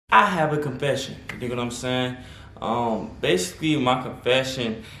I have a confession. You dig what I'm saying? Basically, my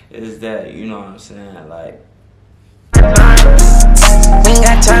confession is that, you know what I'm saying, like, we ain't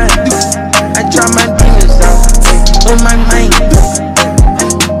got time. I drop my demons out on my mind.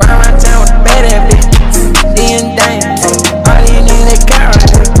 Ride around town with a bad bitch. Then dang. All these niggas they got right.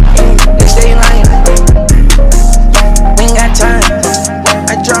 They stay lying. We ain't got time.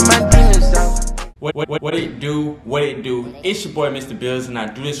 I drop my demons out. What it do? It's your boy, Mr. Bills, and I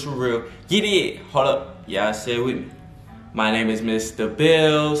do this for real. Get it? Hold up. Y'all say it with me. My name is Mr.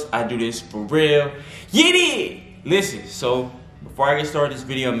 Bills. I do this for real. Get it? Listen, so before I get started this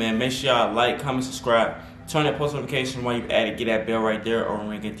video, man, make sure y'all like, comment, subscribe, turn that post notification while you at it, get that bell right there, or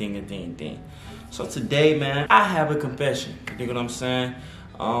ring a ding. So today, man, I have a confession. You dig what I'm saying?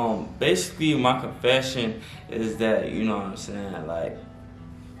 Basically, my confession is that, you know what I'm saying, like,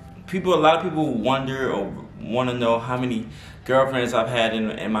 a lot of people wonder or want to know how many girlfriends I've had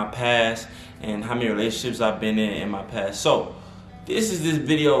in my past and how many relationships I've been in my past. So this is this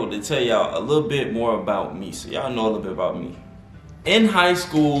video to tell y'all a little bit more about me, so y'all know a little bit about me. In high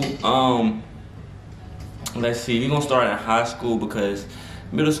school, let's see, we're gonna start in high school because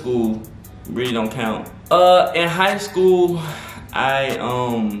middle school really don't count. In high school, I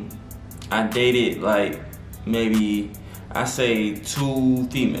dated like maybe I say 2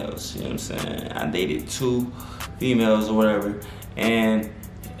 females, you know what I'm saying? I dated 2 females or whatever, and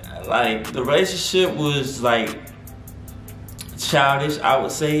like the relationship was like childish, I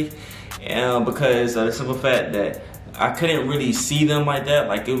would say, because of the simple fact that I couldn't really see them like that.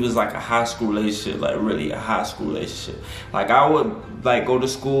 Like it was like a high school relationship, like really a high school relationship. Like I would like go to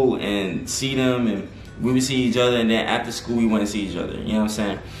school and see them, and we would see each other, and then after school we wouldn't see each other, you know what I'm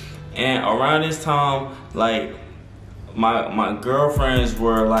saying? And around this time, like my girlfriends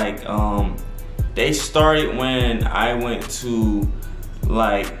were like, they started when I went to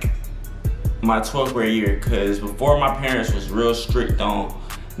like my 12th grade year, because before my parents was real strict on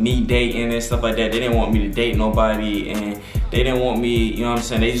me dating and stuff like that. They didn't want me to date nobody, and they didn't want me, you know what I'm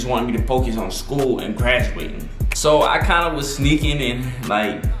saying, they just wanted me to focus on school and graduating. So I kind of was sneaking and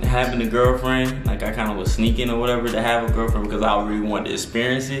like having a girlfriend, like I kind of was sneaking or whatever to have a girlfriend because I really wanted to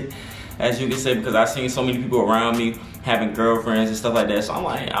experience it, as you can say, because I seen so many people around me having girlfriends and stuff like that. So I'm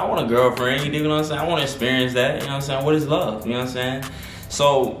like, I want a girlfriend, you dig what I'm saying? I want to experience that, you know what I'm saying? What is love, you know what I'm saying?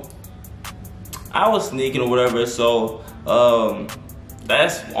 So I was sneaking or whatever. So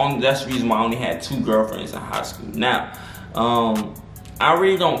that's the reason why I only had 2 girlfriends in high school. Now, I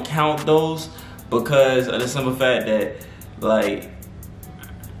really don't count those because of the simple fact that, like,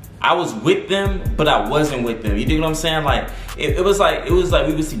 I was with them, but I wasn't with them. You dig what I'm saying? Like, it was like we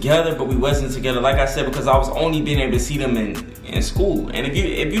was together, but we wasn't together. Like I said, because I was only being able to see them in school. And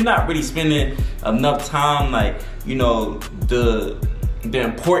if you're not really spending enough time, like, you know, the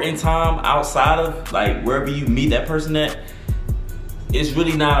important time outside of like wherever you meet that person at, it's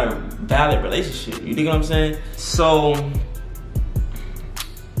really not a valid relationship. You dig what I'm saying? So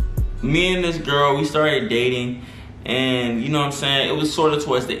me and this girl, we started dating, and you know what I'm saying, it was sort of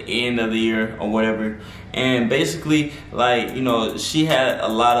towards the end of the year or whatever. And basically, like, you know, she had a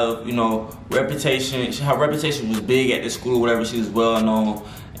lot of, you know, reputation. Her reputation was big at the school or whatever. She was well known.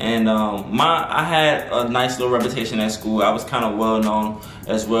 And I had a nice little reputation at school. I was kind of well known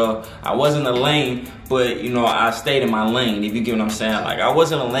as well. I wasn't a lame, but, you know, I stayed in my lane, if you get what I'm saying. Like, I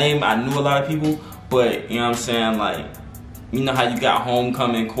wasn't a lame. I knew a lot of people, but, you know what I'm saying, like, you know how you got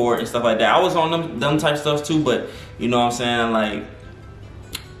homecoming court and stuff like that. I was on them type stuff too, but, you know what I'm saying, like,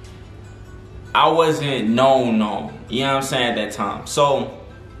 I wasn't known, you know what I'm saying, at that time. So,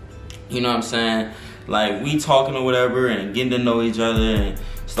 you know what I'm saying, like, we talking or whatever and getting to know each other and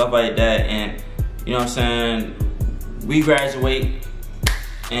stuff like that. And, you know what I'm saying, we graduate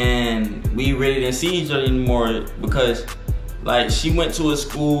and we really didn't see each other anymore because, like, she went to a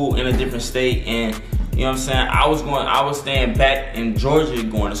school in a different state, and, you know what I'm saying, I was staying back in Georgia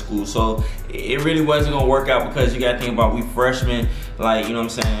going to school. So it really wasn't gonna work out because you gotta think about, we freshmen, like, you know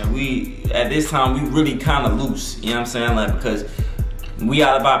what I'm saying, at this time we really kind of loose, you know what I'm saying, like, because we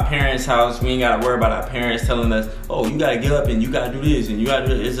out of our parents' house, we ain't gotta worry about our parents telling us, oh, you gotta get up and you gotta do this and you gotta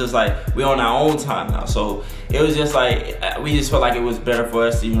do this. It's just like we on our own time now. So it was just like, we just felt like it was better for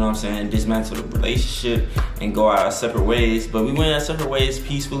us to, you know what I'm saying, dismantle the relationship and go our separate ways. But we went our separate ways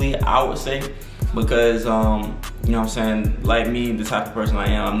peacefully, I would say, because, you know what I'm saying, like me, the type of person I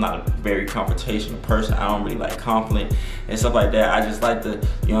am, I'm not a very confrontational person. I don't really like conflict and stuff like that. I just like to,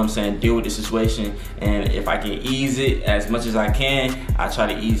 you know what I'm saying, deal with the situation, and if I can ease it as much as I can, I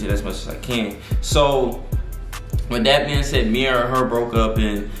try to ease it as much as I can. So with that being said, me and her broke up,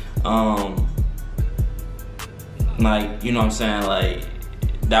 and like, you know what I'm saying, like,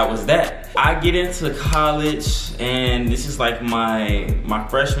 that was that. I get into college, and this is like my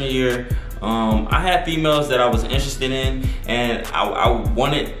freshman year. I had females that I was interested in, and I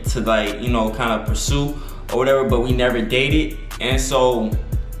wanted to, like, you know, kind of pursue or whatever, but we never dated. And so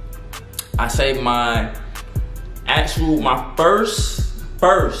I say my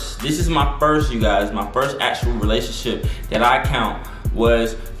first, this is my first, you guys, my first actual relationship that I count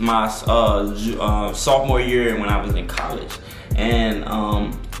was my sophomore year when I was in college. And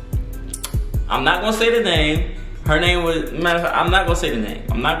I'm not gonna say the name. Her name was, matter of fact, I'm not gonna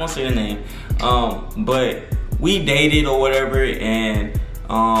say the name. But we dated or whatever, and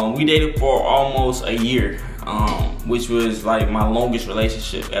we dated for almost a year, which was like my longest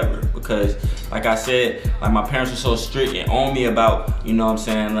relationship ever, because like I said, like my parents were so strict and on me about, you know what I'm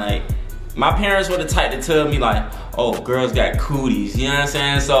saying, like my parents were the type to tell me like, oh, girls got cooties, you know what I'm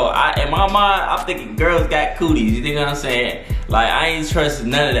saying? So in my mind, I'm thinking girls got cooties, you think what I'm saying? Like, I ain't trusting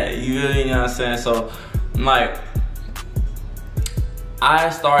none of that, you really, you know what I'm saying? So like,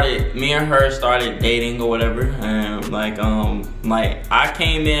 me and her started dating or whatever, and like I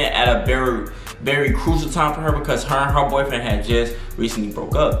came in at a very, very crucial time for her, because her and her boyfriend had just recently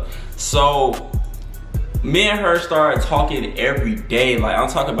broke up. So me and her started talking every day. Like, I'm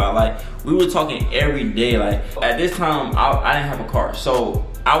talking about, like, we were talking every day. Like, at this time, I didn't have a car, so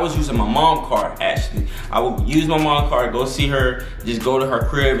I was using my mom's car, actually. I would use my mom's car to go see her, just go to her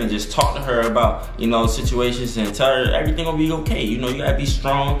crib and just talk to her about, you know, situations, and tell her everything will be okay. You know, you gotta be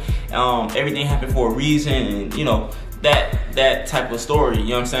strong. Everything happened for a reason, and, you know, that type of story, you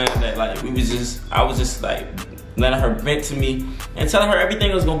know what I'm saying? That, like, I was just like letting her vent to me and telling her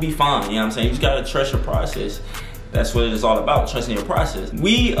everything was gonna be fine, you know what I'm saying? You just gotta trust your process. That's what it's all about, trusting your process.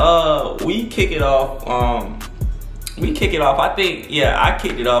 We kick it off. I think, yeah, I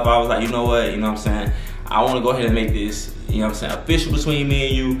kicked it off. I was like, you know what I'm saying? I want to go ahead and make this, you know what I'm saying, official between me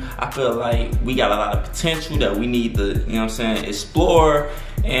and you. I feel like we got a lot of potential that we need to, you know what I'm saying, explore.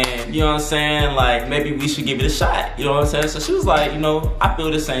 And, you know what I'm saying, like, maybe we should give it a shot, you know what I'm saying? So she was like, you know, I feel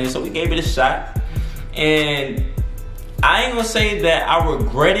the same. So we gave it a shot. And I ain't gonna say that I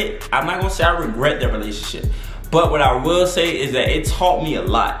regret it. I'm not gonna say I regret that relationship. But what I will say is that it taught me a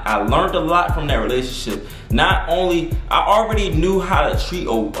lot. I learned a lot from that relationship. Not only, I already knew how to treat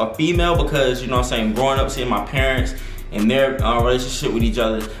a female, because, you know what I'm saying, growing up seeing my parents and their relationship with each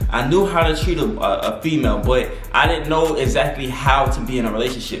other, I knew how to treat a female, but I didn't know exactly how to be in a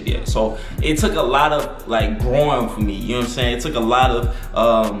relationship yet. So it took a lot of, like, growing for me, you know what I'm saying? It took a lot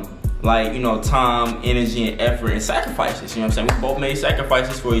of, like, you know, time, energy, and effort, and sacrifices, you know what I'm saying? We both made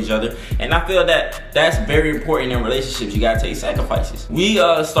sacrifices for each other, and I feel that that's very important in relationships. You gotta take sacrifices. We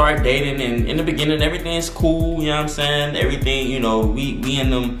started dating, and in the beginning, everything's cool, you know what I'm saying? Everything, you know, we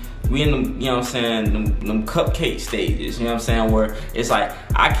in them, you know what I'm saying, them cupcake stages, you know what I'm saying, where it's like,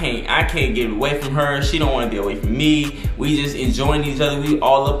 I can't get away from her, she don't want to be away from me, we just enjoying each other, we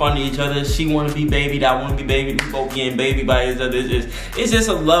all up under each other, she want to be babied, I want to be babied, we both getting babied by each other. It's just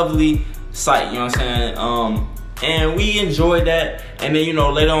a lovely sight, you know what I'm saying, and we enjoyed that. And then, you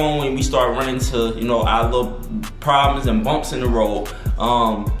know, later on when we start running into, you know, our little problems and bumps in the road,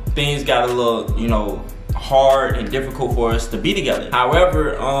 things got a little, you know, hard and difficult for us to be together.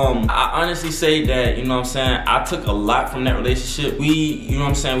 However, I honestly say that, you know what I'm saying, I took a lot from that relationship. You know what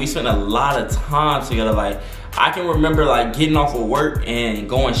I'm saying, we spent a lot of time together. Like, I can remember, like, getting off of work and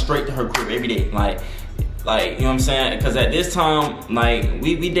going straight to her crib every day. Like, you know what I'm saying, because at this time, like,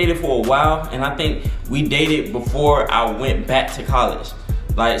 we dated for a while, and I think we dated before I went back to college.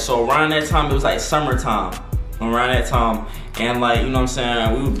 Like, so around that time, it was like summertime, around that time. And, like, you know what I'm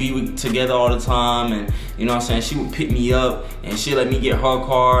saying, we would be together all the time, and, you know what I'm saying, she would pick me up, and she'd let me get her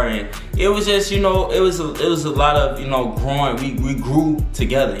car, and it was just, you know, it was a lot of, you know, growing. We grew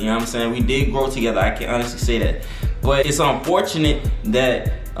together, you know what I'm saying, we did grow together, I can honestly say that. But it's unfortunate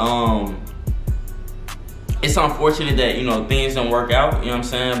that, you know, things don't work out, you know what I'm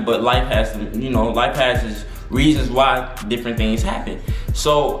saying, but life has, you know, life has its reasons why different things happen.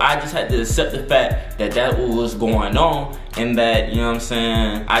 So I just had to accept the fact that that was going on, and that, you know what I'm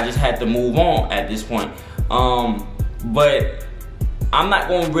saying, I just had to move on at this point. But I'm not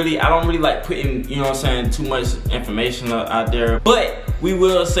going to really, I don't really like putting, you know what I'm saying, too much information out there. But we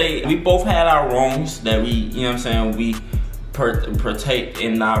will say we both had our wrongs that we, you know what I'm saying, we partake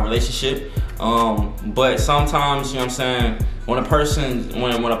in our relationship. But sometimes, you know what I'm saying, when a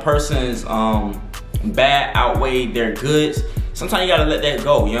person's bad outweigh their goods, sometimes you gotta let that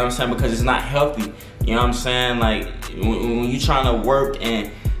go, you know what I'm saying, because it's not healthy, you know what I'm saying. Like, when you're trying to work and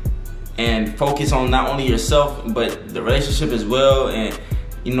focus on not only yourself but the relationship as well, and,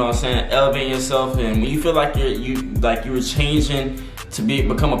 you know what I'm saying, elevating yourself, and when you feel like you were changing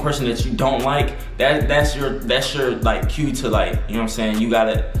become a person that you don't like, that's your like cue to, like, you know what I'm saying, you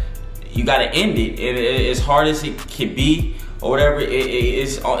gotta end it. And as hard as it can be or whatever,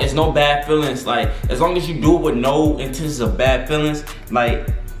 it's no bad feelings. Like, as long as you do it with no intentions of bad feelings, like,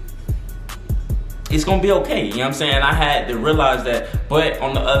 it's gonna be okay, you know what I'm saying? I had to realize that. But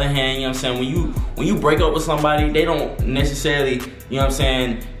on the other hand, you know what I'm saying, when you break up with somebody, they don't necessarily, you know what I'm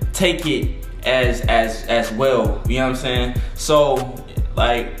saying, take it as well, you know what I'm saying? So,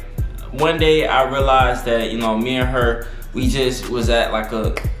 like, one day I realized that, you know, me and her, we just was at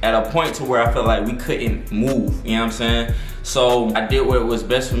a point to where I felt like we couldn't move, you know what I'm saying? So I did what was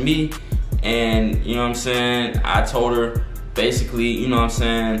best for me, and, you know what I'm saying, I told her basically, you know what I'm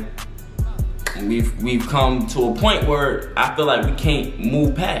saying, we've come to a point where I feel like we can't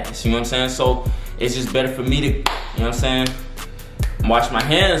move past, you know what I'm saying? So it's just better for me to, you know what I'm saying, wash my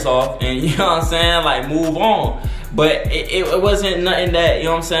hands off and, you know what I'm saying, like, move on. But it wasn't nothing that, you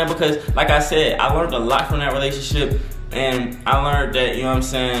know what I'm saying, because like I said, I learned a lot from that relationship, and I learned that, you know what I'm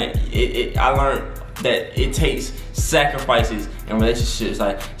saying, I learned that it takes sacrifices in relationships.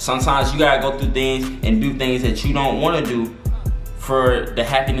 Like, sometimes you gotta go through things and do things that you don't want to do for the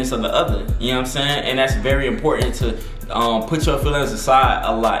happiness of the other, you know what I'm saying? And that's very important, to put your feelings aside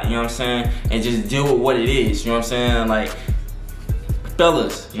a lot, you know what I'm saying? And just deal with what it is, you know what I'm saying? Like,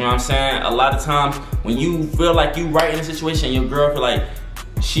 fellas, you know what I'm saying? A lot of times when you feel like you right in a situation, your girl feel like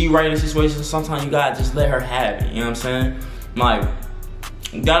she right in a situation, sometimes you gotta just let her have it, you know what I'm saying? Like,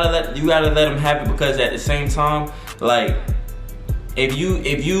 you gotta let them have it, because at the same time, like, if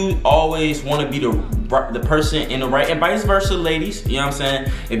you always want to be the person in the right, and vice versa, ladies, you know what I'm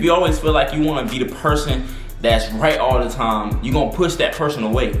saying? If you always feel like you want to be the person that's right all the time, you're gonna push that person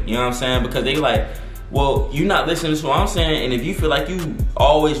away, you know what I'm saying? Because they like, well, you're not listening to what I'm saying, and if you feel like you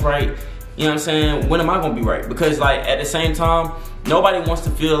always right, you know what I'm saying, when am I gonna be right? Because, like, at the same time, nobody wants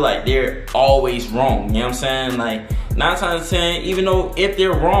to feel like they're always wrong, you know what I'm saying? Like, 9 times out of 10, even though if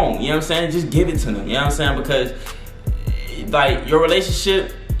they're wrong, you know what I'm saying, just give it to them, you know what I'm saying? Because, like, your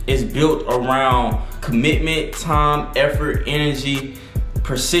relationship is built around commitment, time, effort, energy,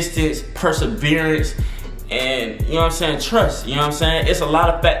 persistence, perseverance, and, you know what I'm saying, trust, you know what I'm saying? It's a lot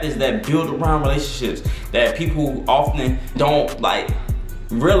of factors that build around relationships that people often don't, like,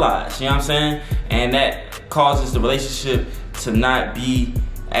 realize, you know what I'm saying? And that causes the relationship to not be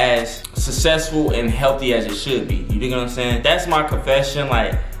as successful and healthy as it should be. You dig what I'm saying? That's my confession.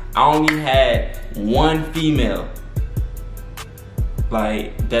 Like, I only had one female,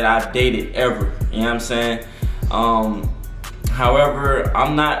 like, that I dated ever, you know what I'm saying? However,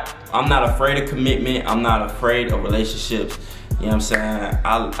 I'm not afraid of commitment. I'm not afraid of relationships, you know what I'm saying?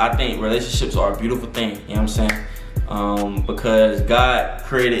 I think relationships are a beautiful thing, you know what I'm saying? Because God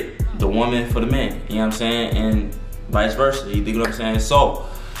created the woman for the man, you know what I'm saying? And vice versa, you dig what I'm saying? So,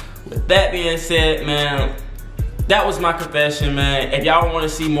 with that being said, man, that was my confession, man. If y'all want to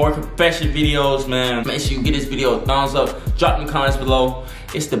see more confession videos, man, make sure you give this video a thumbs up. Drop in the comments below.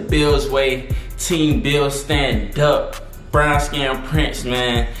 It's the Bills way. Team Bills stand up. Brown skin Prince,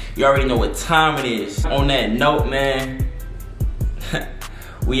 man. You already know what time it is. On that note, man,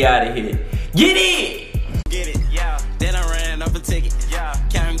 we out of here. Get it! Get it, yeah. Then I ran up a ticket, yeah.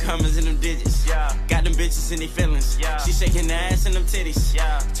 Counting commas in them digits, yeah. Got them bitches in their feelings, yeah. She shaking the ass in them titties,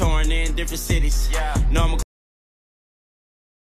 yeah. Touring in different cities, yeah. No, I'm